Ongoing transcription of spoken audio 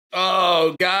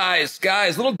Oh, guys,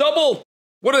 little double,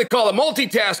 what do they call it?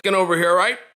 Multitasking over here,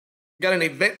 right? Got an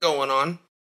event going on,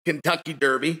 Kentucky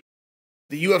Derby,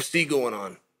 the UFC going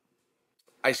on.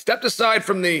 I stepped aside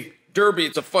from the Derby.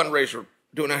 It's a fundraiser we're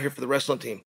doing out here for the wrestling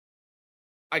team.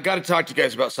 I got to talk to you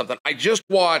guys about something. I just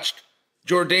watched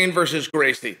Jourdain versus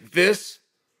Gracie. This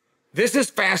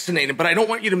is fascinating, but I don't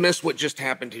want you to miss what just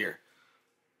happened here.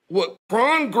 What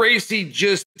Kron Gracie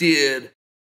just did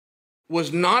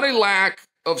was not a lack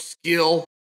of skill.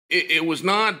 It was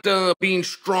not being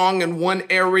strong in one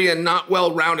area and not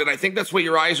well-rounded. I think that's what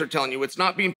your eyes are telling you. It's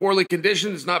not being poorly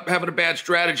conditioned. It's not having a bad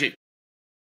strategy.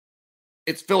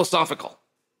 It's philosophical.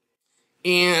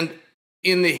 And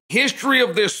in the history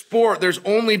of this sport, there's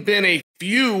only been a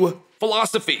few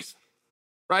philosophies,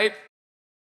 right?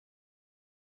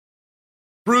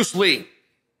 Bruce Lee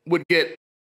would get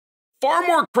far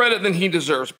more credit than he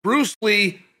deserves. Bruce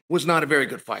Lee was not a very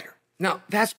good fighter. Now,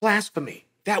 that's blasphemy.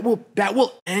 That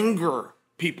will anger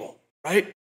people,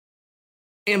 right?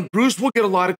 And Bruce will get a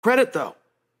lot of credit, though.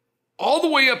 All the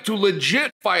way up to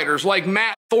legit fighters like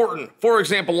Matt Thornton, for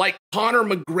example, like Conor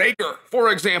McGregor,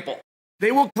 for example.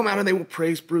 They will come out and they will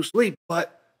praise Bruce Lee,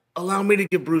 but allow me to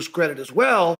give Bruce credit as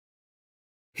well.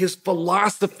 His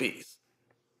philosophies,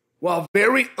 while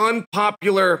very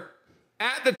unpopular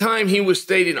at the time he was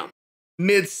stating them,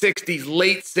 mid-60s,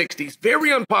 late 60s,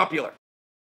 very unpopular,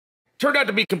 turned out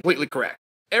to be completely correct.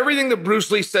 Everything that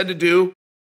Bruce Lee said to do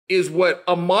is what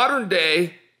a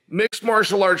modern-day mixed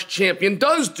martial arts champion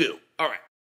does do. All right.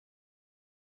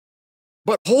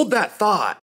 But hold that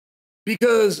thought,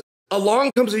 because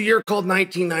along comes a year called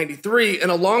 1993, and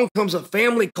along comes a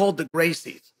family called the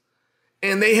Gracies.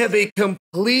 And they have a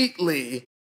completely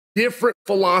different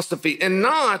philosophy, and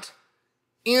not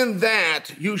in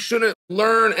that you shouldn't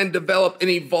learn and develop and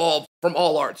evolve from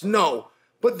all arts. No.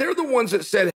 But they're the ones that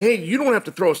said, hey, you don't have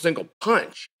to throw a single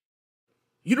punch.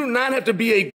 You do not have to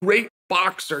be a great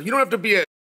boxer. You don't have to be a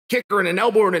kicker and an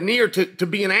elbow and a knee to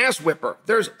be an ass whipper.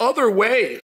 There's other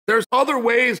ways. There's other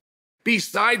ways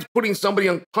besides putting somebody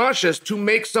unconscious to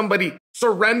make somebody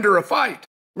surrender a fight.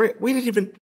 We didn't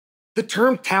even, the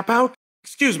term tap out,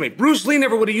 excuse me, Bruce Lee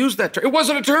never would have used that term. It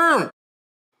wasn't a term.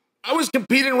 I was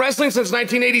competing in wrestling since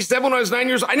 1987 when I was 9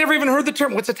 years. I never even heard the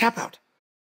term. What's a tap out?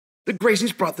 The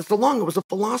Gracies brought this along. It was a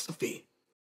philosophy.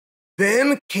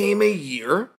 Then came a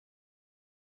year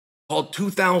called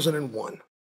 2001.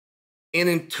 And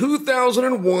in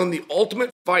 2001, the Ultimate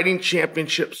Fighting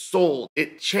Championship sold.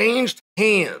 It changed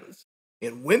hands.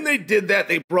 And when they did that,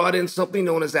 they brought in something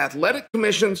known as athletic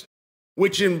commissions,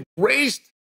 which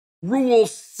embraced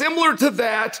rules similar to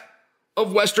that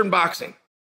of Western boxing,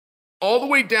 all the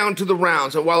way down to the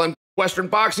rounds. And while in Western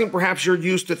boxing, perhaps you're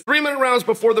used to 3-minute rounds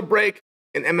before the break,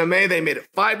 in MMA, they made it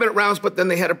 5-minute rounds, but then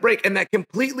they had a break, and that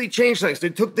completely changed things. They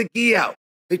took the gi out.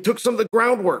 They took some of the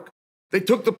groundwork. They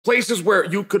took the places where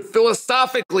you could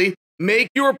philosophically make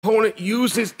your opponent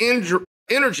use his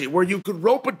energy, where you could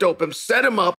rope-a-dope him, set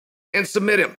him up, and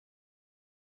submit him.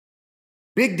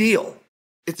 Big deal.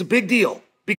 It's a big deal,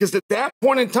 because at that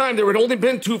point in time, there had only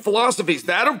been two philosophies,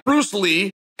 that of Bruce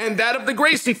Lee and that of the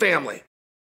Gracie family.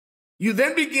 You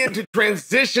then began to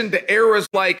transition to eras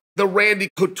like the Randy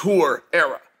Couture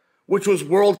era, which was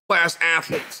world-class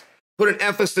athletes, put an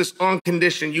emphasis on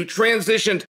condition. You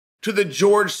transitioned to the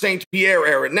George St. Pierre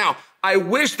era. Now, I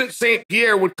wish that St.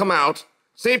 Pierre would come out.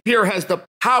 St. Pierre has the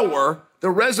power,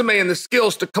 the resume, and the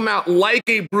skills to come out like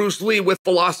a Bruce Lee with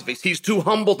philosophies. He's too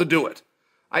humble to do it.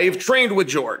 I have trained with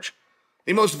George.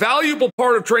 The most valuable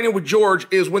part of training with George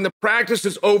is when the practice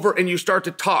is over and you start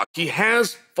to talk. He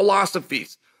has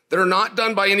philosophies that are not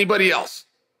done by anybody else.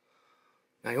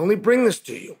 I only bring this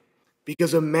to you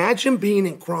because imagine being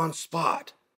in Kron's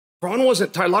spot. Kron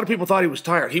wasn't tired. A lot of people thought he was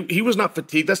tired. He was not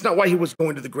fatigued. That's not why he was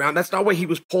going to the ground. That's not why he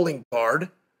was pulling guard.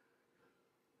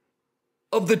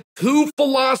 Of the two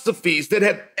philosophies that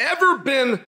have ever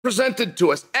been presented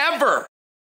to us, ever,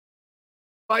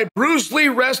 by Bruce Lee,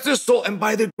 rest his soul, and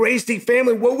by the Gracie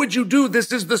family, what would you do?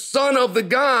 This is the son of the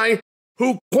guy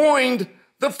who coined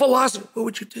the philosophy. What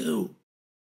would you do?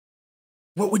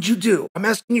 What would you do? I'm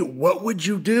asking you, what would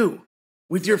you do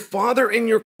with your father in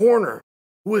your corner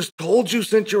who has told you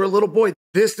since you were a little boy,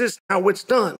 this is how it's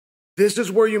done. This is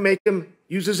where you make him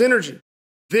use his energy.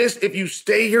 This, if you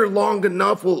stay here long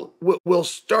enough, will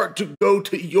start to go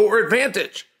to your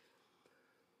advantage.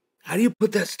 How do you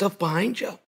put that stuff behind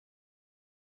you?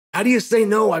 How do you say,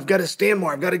 no, I've got to stand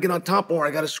more, I've got to get on top more,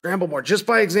 I got to scramble more, just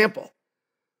by example?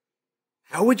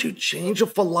 How would you change a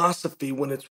philosophy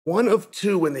when it's one of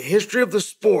two in the history of the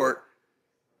sport,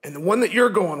 and the one that you're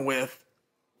going with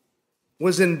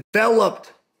was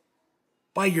enveloped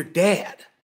by your dad?